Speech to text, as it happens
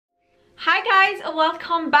Hi guys,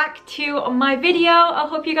 welcome back to my video. I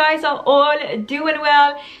hope you guys are all doing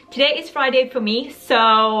well. Today is Friday for me,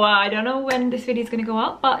 so I don't know when this video is going to go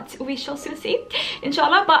up, but we shall soon see,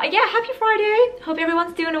 inshallah. But yeah, happy Friday. Hope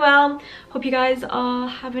everyone's doing well. Hope you guys are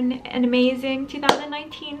having an amazing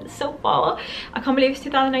 2019 so far. I can't believe it's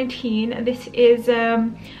 2019. This is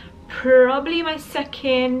probably my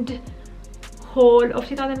second haul of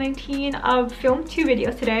 2019. I've filmed 2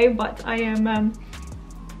 videos today, but I am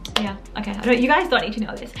yeah, okay, I know you guys don't need to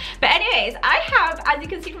know this, but anyways, I have, as you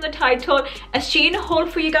can see from the title, a SHEIN haul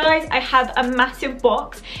for you guys. I have a massive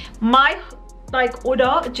box. My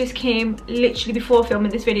order just came literally before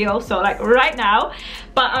filming this video, so like right now,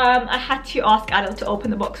 but I had to ask Adel to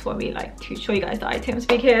open the box for me, like to show you guys the items,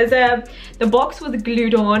 because the box was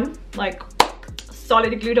glued on, like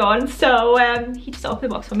solid glued on, so he just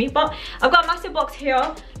opened the box for me. But I've got a massive box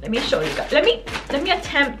here. Let me show you guys. Let me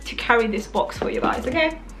attempt to carry this box for you guys,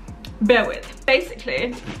 okay? Bear with.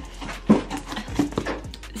 Basically,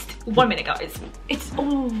 1 minute guys, it's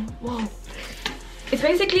oh wow, it's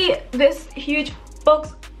basically this huge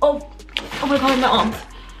box of, oh my god, my arms.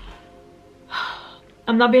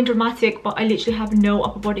 I'm not being dramatic, but I literally have no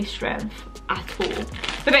upper body strength at all.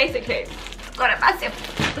 But basically, I've got a massive,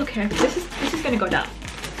 okay, this is gonna go down.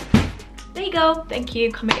 There you go, thank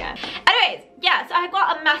you, come again. Anyways, yeah, so I've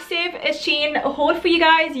got a massive SHEIN haul for you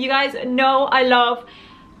guys. You guys know I love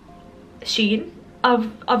SHEIN.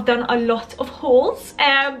 I've done a lot of hauls,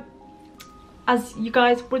 as you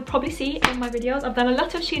guys would probably see in my videos. I've done a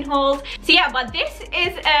lot of SHEIN hauls, so yeah, but this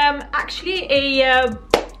is actually a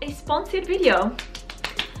sponsored video.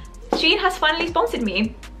 SHEIN has finally sponsored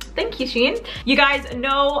me. Thank you, SHEIN. You guys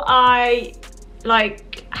know I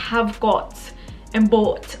have got and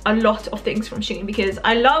bought a lot of things from SHEIN because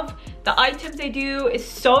I love the items they do. It's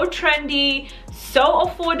so trendy, so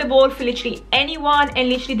affordable for literally anyone, and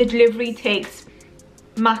literally the delivery takes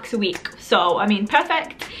max a week, so I mean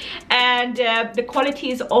perfect. And the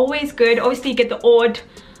quality is always good. Obviously you get the odd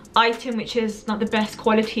item which is not the best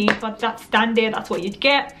quality, but that's standard. That's what you'd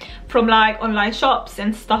get from like online shops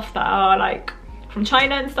and stuff that are like from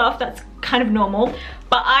China and stuff. That's kind of normal.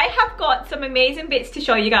 But I have got some amazing bits to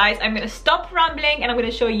show you guys. I'm going to stop rambling and I'm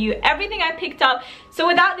going to show you everything I picked up. So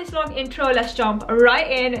without this long intro, let's jump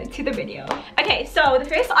right into the video. Okay, so the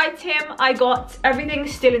first item I got,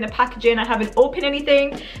 everything's still in the packaging. I haven't opened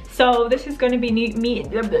anything, so this is going to be me.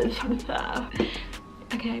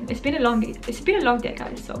 Okay, it's been a long day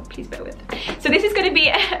guys, so please bear with. So this is going to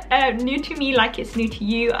be new to me like it's new to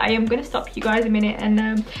you. I am going to stop you guys a minute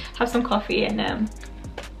and have some coffee and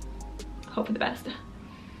hope for the best.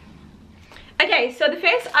 Okay, so the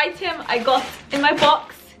first item I got in my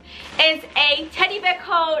box is a teddy bear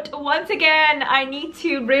coat. Once again, I need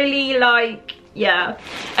to really yeah.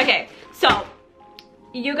 Okay, so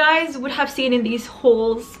you guys would have seen in these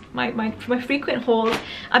hauls, my frequent hauls,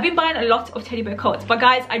 I've been buying a lot of teddy bear coats, but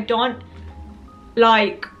guys, I don't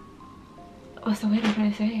what's the word I'm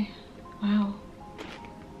trying to say? Wow,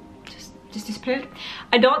 just disappeared.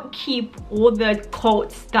 I don't keep all the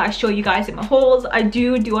coats that I show you guys in my hauls. I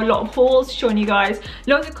do a lot of hauls showing you guys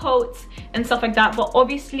loads of coats and stuff like that, but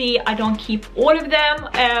obviously I don't keep all of them.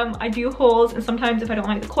 I do hauls, and sometimes if I don't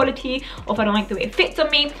like the quality or if I don't like the way it fits on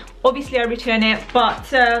me, obviously I return it.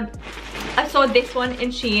 But I saw this one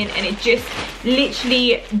in SHEIN and it just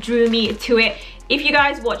literally drew me to it. If you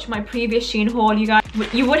guys watch my previous SHEIN haul,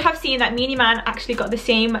 you would have seen that me and Man actually got the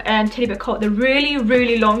same teddy bear coat, the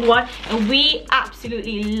really long one, and we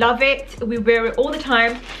absolutely love it. We wear it all the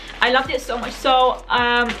time. I loved it so much, so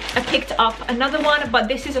I picked up another one, but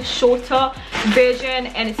this is a shorter version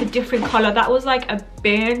and it's a different color. That was like a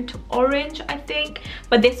burnt orange, I think,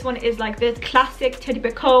 but this one is like the classic teddy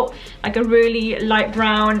bear coat, like a really light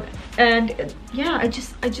brown. And yeah, I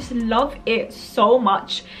just love it so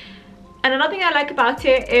much. And another thing I like about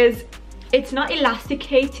it is it's not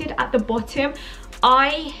elasticated at the bottom. I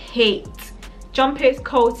hate jumpers,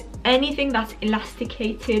 coats, anything that's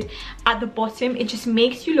elasticated at the bottom. It just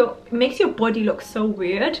makes your body look so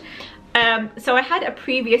weird. So I had a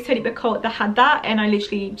previous teddy bear coat that had that, and I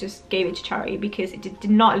literally just gave it to charity because it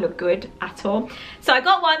did not look good at all. So I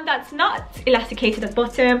got one that's not elasticated at the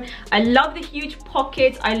bottom. I love the huge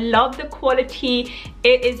pockets. I love the quality.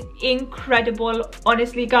 It is incredible.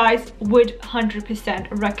 Honestly guys, would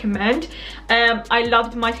 100% recommend. I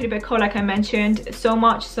loved my teddy bear coat, like I mentioned, so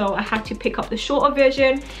much, so I had to pick up the shorter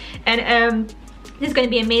version. And this is going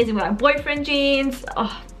to be amazing with like boyfriend jeans.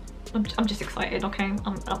 Oh, I'm just excited. Okay,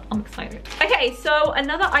 I'm excited. Okay, so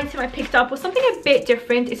another item I picked up was something a bit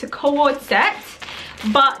different. It's a cord set,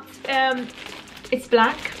 but it's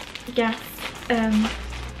black. Yes,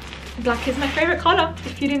 Black is my favorite color,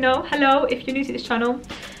 if you didn't know. Hello, if you're new to this channel.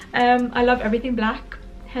 I love everything black,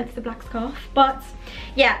 hence the black scarf. But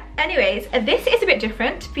yeah, anyways, this is a bit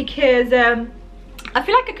different because I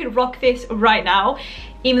feel like I could rock this right now,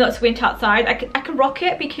 even though it's winter outside. I can rock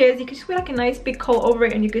it because you can just wear like a nice big coat over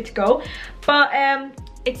it and you're good to go. But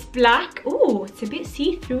it's black. Ooh, it's a bit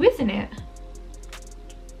see-through, isn't it?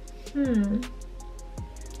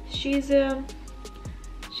 She's a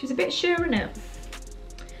bit sheer, isn't it?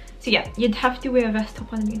 So yeah, you'd have to wear a vest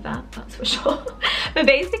top underneath that, that's for sure. But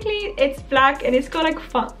basically it's black and it's got like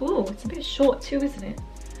fun. Ooh, it's a bit short too, isn't it?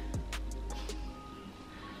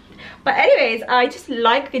 But anyways, I just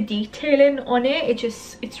like the detailing on it.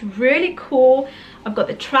 It's really cool. I've got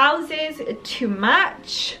the trousers to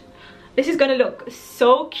match. This is gonna look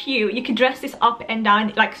so cute. You can dress this up and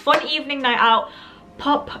down, like for an evening night out.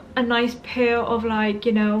 Pop a nice pair of, like,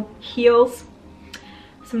 you know, heels.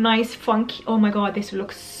 Some nice funky, oh my god, this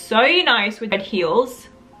looks so nice with red heels.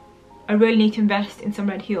 I really need to invest in some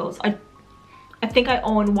red heels. I think I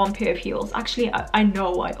own one pair of heels. Actually, I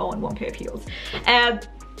know I own one pair of heels.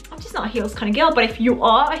 I'm just not a heels kind of girl, but if you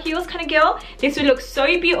are a heels kind of girl, this would look so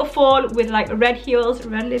beautiful with like red heels,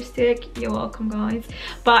 red lipstick. You're welcome, guys.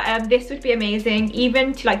 But this would be amazing,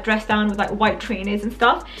 even to like dress down with like white trainers and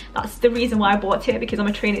stuff. That's the reason why I bought it, because I'm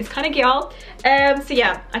a trainers kind of girl. So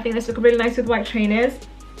yeah, I think this would look really nice with white trainers.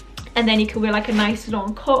 And then you can wear like a nice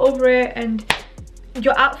long coat over it, and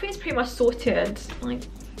your outfit is pretty much sorted. Like,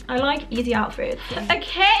 I like easy outfits.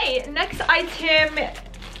 Okay, next item.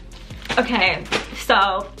 Okay,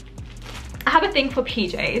 so I have a thing for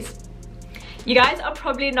PJs. You guys are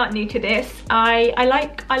probably not new to this. I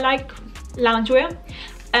like loungewear,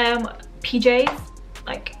 PJs,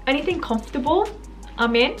 like anything comfortable,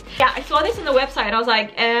 I'm in. Yeah, I saw this on the website and I was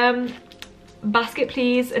like, basket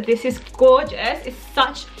please. This is gorgeous. It's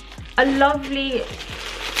such a lovely,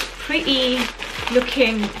 pretty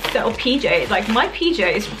looking set of PJs. Like my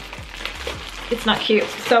PJs, it's not cute.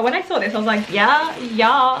 So when I saw this, I was like, yeah.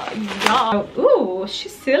 Ooh,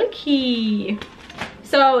 she's silky.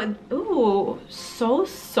 So, ooh, so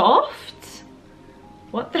soft.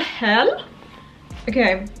 What the hell?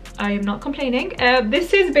 Okay, I am not complaining.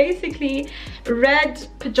 This is basically red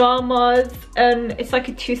pajamas, and it's like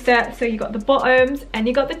a two set. So you got the bottoms and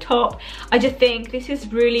you got the top. I just think this is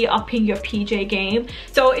really upping your PJ game.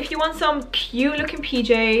 So if you want some cute looking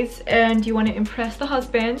PJs and you want to impress the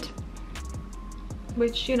husband,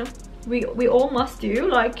 which, you know, we all must do,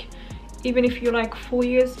 like, even if you're like 4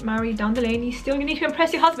 years married down the lane, you still need to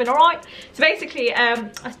impress your husband, all right? So basically,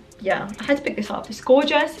 yeah, I had to pick this up. It's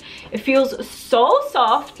gorgeous. It feels so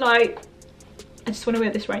soft. Like, I just want to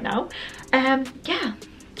wear this right now. Yeah,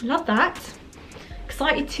 love that.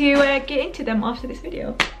 Excited to get into them after this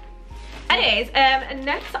video. Anyways,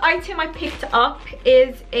 next item I picked up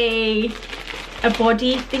is a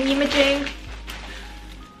body thingy-majig.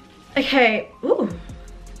 Okay, ooh.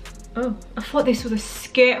 Oh, I thought this was a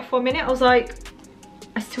skirt for a minute. I was like,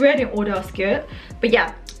 I swear I didn't order a skirt. But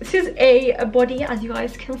yeah, this is a body, as you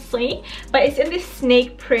guys can see, but it's in this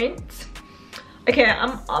snake print. Okay,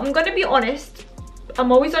 I'm gonna be honest.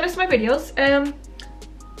 I'm always honest in my videos.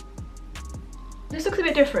 This looks a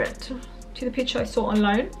bit different to the picture I saw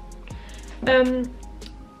online.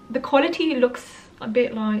 The quality looks a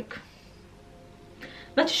bit like,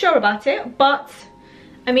 not too sure about it, but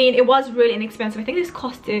I mean, it was really inexpensive. I think this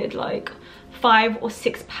costed like £5 or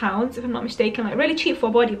 £6 if I'm not mistaken, like really cheap for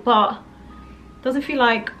a body, but doesn't feel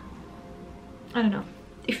like, I don't know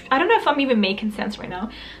if I'm even making sense right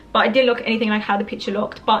now, but it didn't look anything like how the picture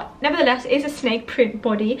looked. But nevertheless, it is a snake print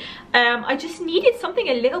body. I just needed something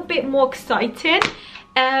a little bit more exciting.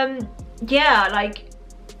 Yeah, like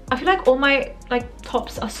I feel like all my like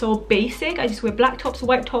tops are so basic. I just wear black tops,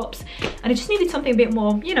 white tops, and I just needed something a bit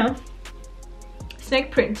more, you know, snake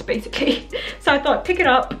print basically. So I thought pick it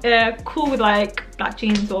up, cool with like black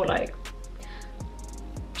jeans or like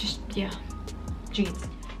just, yeah, jeans.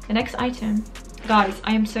 The next item, guys,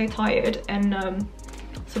 I am so tired, and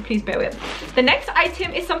so please bear with. The next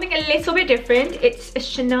item is something a little bit different. It's a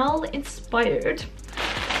Chanel inspired.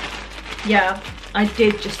 Yeah, I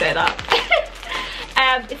did just say that.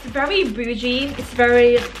 It's very bougie. It's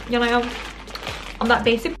very, you know, on that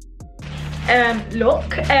basic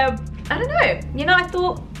look. I don't know, you know, I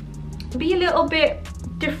thought be a little bit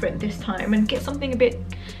different this time and get something a bit,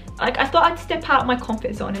 like, I thought I'd step out my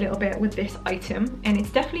comfort zone a little bit with this item, and it's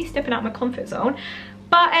definitely stepping out my comfort zone.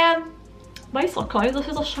 But basically this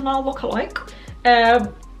is a Chanel lookalike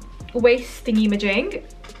waist thingy-majig,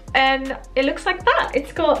 and it looks like that.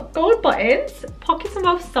 It's got gold buttons, pockets on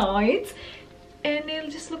both sides, and it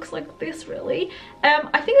just looks like this really.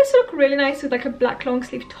 I think this look really nice with like a black long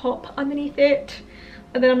sleeve top underneath it,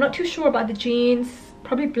 and then I'm not too sure about the jeans,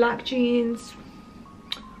 probably black jeans.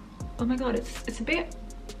 Oh my god, it's a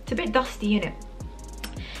bit dusty in it.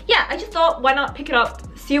 Yeah, I just thought why not pick it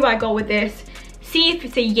up, see where I go with this, see if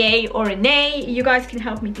it's a yay or a nay. You guys can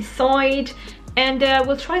help me decide, and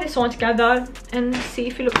we'll try this on together and see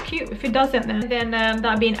if it looks cute. If it doesn't, then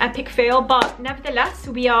that'd be an epic fail. But nevertheless,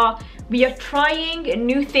 we are trying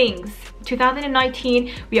new things.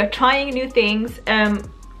 2019, we are trying new things.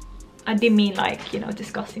 I didn't mean like, you know,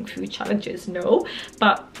 discussing food challenges, no,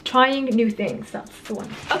 but trying new things, that's the one.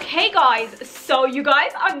 Okay guys, so you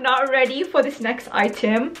guys are not ready for this next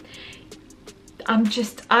item.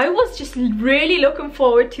 I was just really looking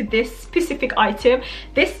forward to this specific item.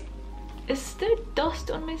 This is there dust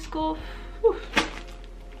on my scarf. Whew.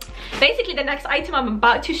 Basically, the next item I'm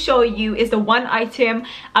about to show you is the one item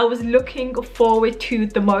I was looking forward to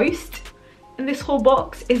the most in this whole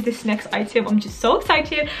box. Is this next item. I'm just so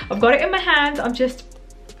excited. I've got it in my hands. I'm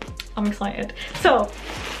excited. So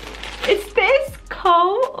it's this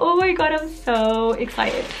coat. Oh my god, I'm so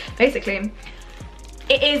excited. Basically,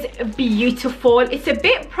 it is beautiful. It's a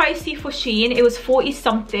bit pricey for SHEIN. It was 40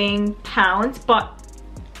 something pounds, but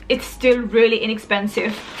it's still really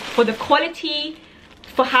inexpensive for the quality,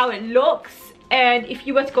 for how it looks. And if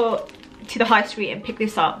you were to go to the high street and pick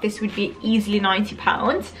this up, this would be easily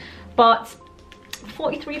 £90, but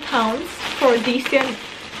 £43 for a decent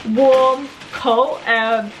warm coat.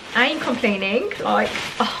 I ain't complaining. Like,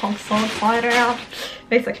 oh, I'm so excited.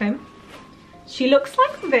 Basically, she looks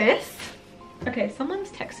like this. Okay,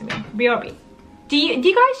 someone's texting me. BRB. Do you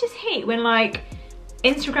guys just hate when like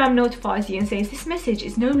Instagram notifies you and says this message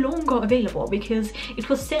is no longer available because it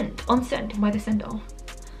was unsent by the sender?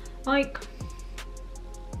 Like,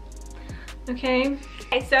 okay.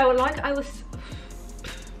 So like I was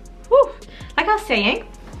saying,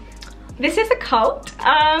 this is a coat.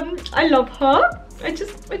 I love her. I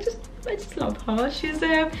just love her. She's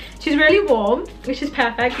really warm, which is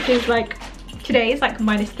perfect because like today is like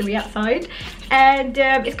 -3 outside, and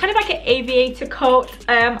it's kind of like an aviator coat.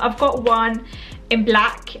 I've got one in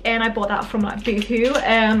black and I bought that from like BOOHOO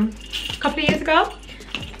a couple of years ago,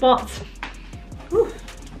 but whew,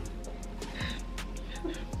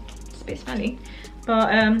 it's a bit smelly,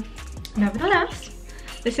 but nevertheless,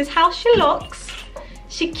 this is how she looks.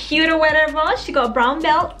 She cute or whatever. She got a brown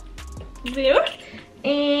belt there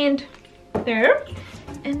and there,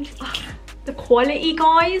 and the quality,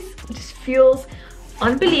 guys, just feels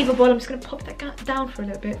unbelievable. I'm just gonna pop that down for a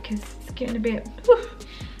little bit because it's getting a bit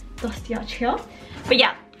dusty out here. But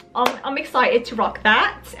yeah, I'm excited to rock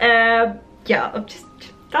that. Yeah,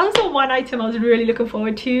 that was the one item I was really looking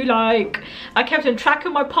forward to. Like, I kept on track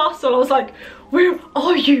of my parcel. I was like, where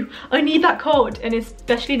are you? I need that coat. And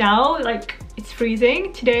especially now, like, it's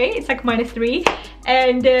freezing today. It's like -3,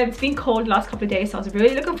 and it's been cold the last couple of days, so I was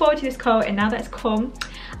really looking forward to this coat. And now that it's come,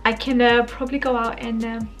 I can probably go out and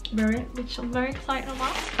wear it, which I'm very excited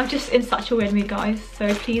about. I'm just in such a weird mood, guys,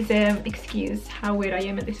 so please excuse how weird I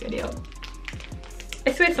am in this video.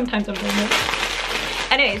 I swear sometimes I'm normal.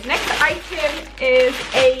 Anyways, next item is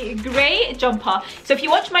a grey jumper. So if you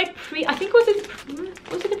watch my I think was it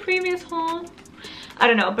the previous haul? I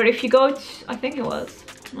don't know, but if you go to, I think it was,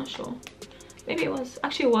 I'm not sure. Maybe it was,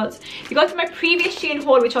 actually it was. If you go to my previous SHEIN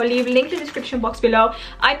haul, which I'll leave linked in the description box below,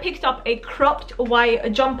 I picked up a cropped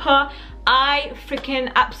white jumper. I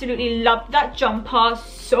freaking absolutely loved that jumper,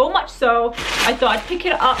 so much so I thought I'd pick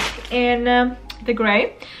it up in the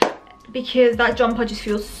grey, because that jumper just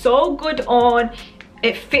feels so good on.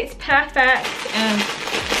 It fits perfect and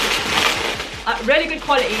really good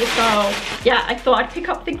quality. So yeah, I thought I'd pick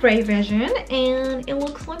up the grey version, and it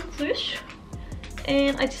looks like this.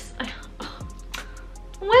 And I'm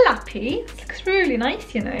well happy. It looks really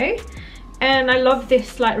nice, you know. And I love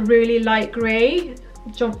this like really light grey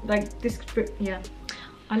jump, like this. Yeah,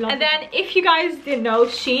 I love it. And then if you guys didn't know,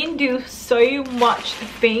 SHEIN do so much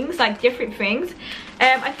things, like different things.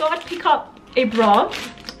 I thought I'd pick up a bra.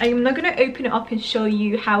 I'm not gonna open it up and show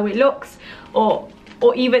you how it looks, or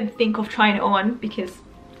even think of trying it on, because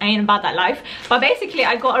I ain't about that life. But basically,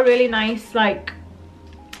 I got a really nice like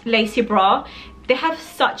lacy bra. They have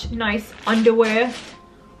such nice underwear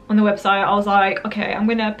on the website. I was like, okay, I'm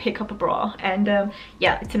gonna pick up a bra, and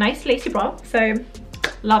yeah, it's a nice lacy bra, so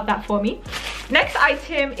love that for me. Next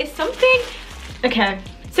item is something, okay,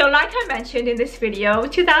 so like I mentioned in this video,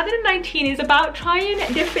 2019 is about trying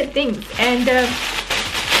different things, and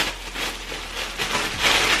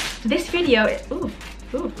this video,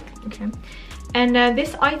 okay, And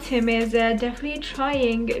this item is definitely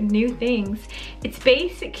trying new things. It's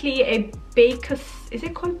basically a baker, is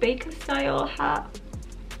it called baker style hat?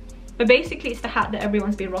 But basically it's the hat that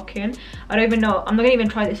everyone's been rocking. I don't even know, I'm not gonna even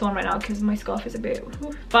try this on right now because my scarf is a bit,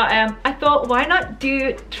 but I thought why not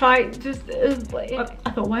try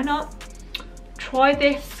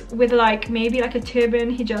this with like maybe like a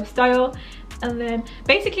turban hijab style. And then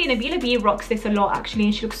basically Nabila B rocks this a lot actually,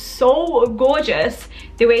 and she looks so gorgeous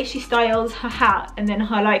the way she styles her hat and then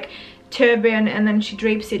her like turban, and then she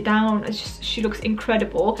drapes it down. It's just, she looks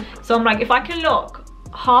incredible. So I'm like, if I can look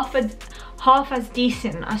half as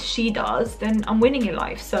decent as she does, then I'm winning in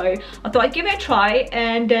life. So I thought I'd give it a try,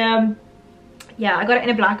 and yeah, I got it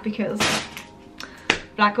in a black because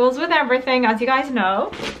black goes with everything, as you guys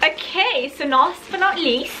know. Okay, so last but not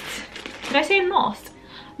least, did I say last?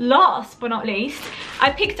 Last but not least, I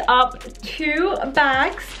picked up 2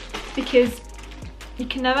 bags because you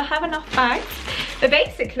can never have enough bags. But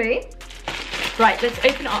basically, right, let's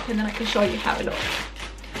open it up and then I can show you how it looks.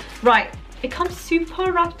 Right, it comes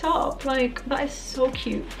super wrapped up, like that is so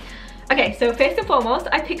cute. Okay, so first and foremost,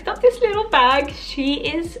 I picked up this little bag. She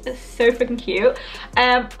is so freaking cute.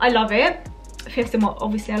 I love it. First of all,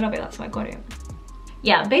 obviously I love it, that's why I got it.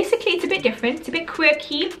 Yeah, basically it's a bit different, it's a bit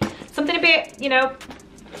quirky, something a bit, you know,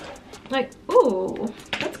 like, ooh,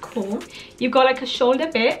 that's cool. You've got like a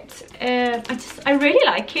shoulder bit. I really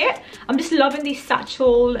like it. I'm just loving these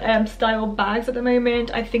satchel style bags at the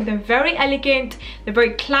moment. I think they're very elegant, they're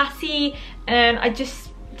very classy, and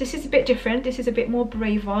this is a bit different, this is a bit more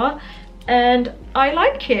braver, and I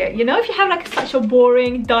like it. You know, if you have like such a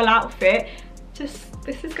boring, dull outfit,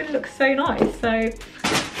 this is gonna look so nice. So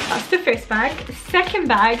that's the first bag. The second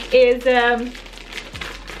bag is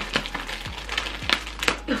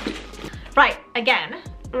right, again,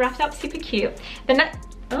 wrapped up super cute. The next,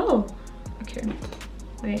 oh, okay,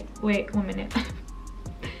 wait 1 minute.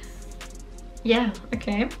 Yeah,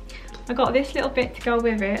 okay, I got this little bit to go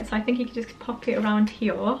with it, so I think you can just pop it around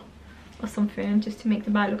here or something just to make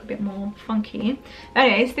the bag look a bit more funky.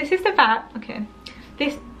 Anyways, this is the bag. Okay,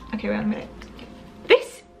 wait a minute.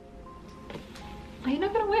 This, are you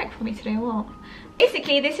not gonna work for me today or what?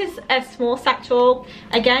 Basically, this is a small satchel.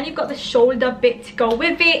 Again, you've got the shoulder bit to go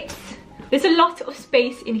with it. There's a lot of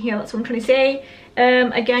space in here, that's what I'm trying to say.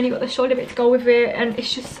 Again, you've got the shoulder bit to go with it, and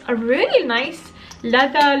it's just a really nice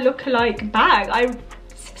leather look-alike bag.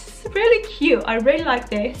 It's really cute, I really like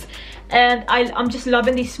this. And I'm just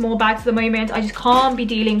loving these small bags at the moment. I just can't be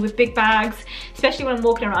dealing with big bags, especially when I'm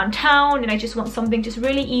walking around town and I just want something just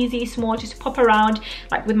really easy, small, just to pop around,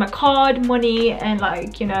 like with my card, money, and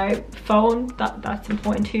like, you know, phone. That's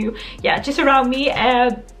important too. Yeah, just around me.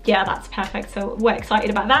 Yeah, that's perfect, so we're excited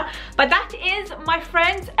about that. But that is, my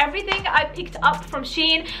friends, everything I picked up from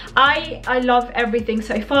SHEIN. I love everything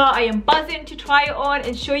so far. I am buzzing to try it on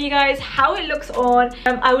and show you guys how it looks on.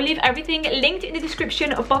 I will leave everything linked in the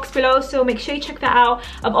description box below, so make sure you check that out.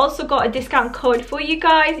 I've also got a discount code for you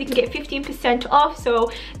guys. You can get 15% off, so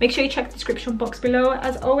make sure you check the description box below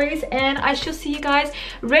as always, and I shall see you guys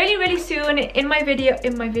really soon in my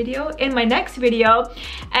next video.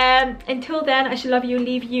 Until then, I shall love you,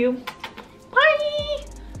 leave you. Bye.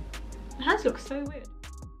 My hands look so weird.